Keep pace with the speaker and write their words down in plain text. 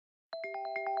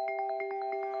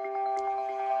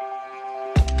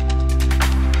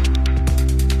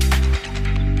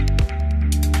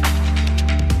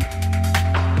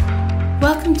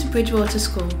Welcome to Bridgewater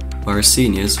School, where as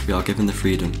seniors we are given the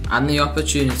freedom and the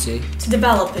opportunity to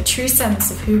develop a true sense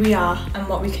of who we are and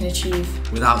what we can achieve.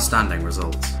 With outstanding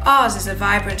results. Ours is a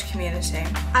vibrant community.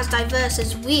 As diverse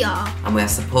as we are. And we are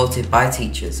supported by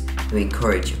teachers who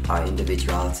encourage our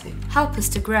individuality. Help us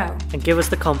to grow. And give us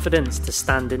the confidence to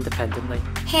stand independently.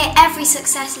 Here every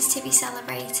success is to be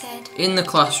celebrated. in the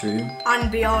classroom And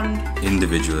beyond.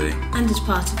 Individually. and as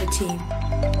part of a team.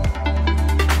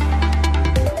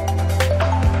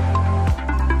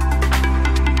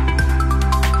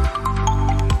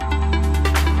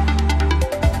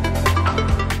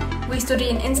 We study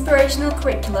an inspirational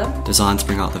curriculum designed to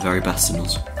bring out the very best in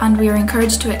us. And we are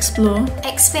encouraged to explore,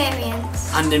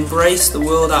 Experience. and embrace the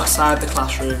world outside the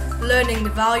classroom. Learning the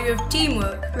value of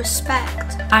teamwork.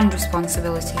 Respect. And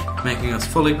responsibility. Making us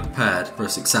fully prepared for a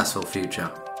successful future.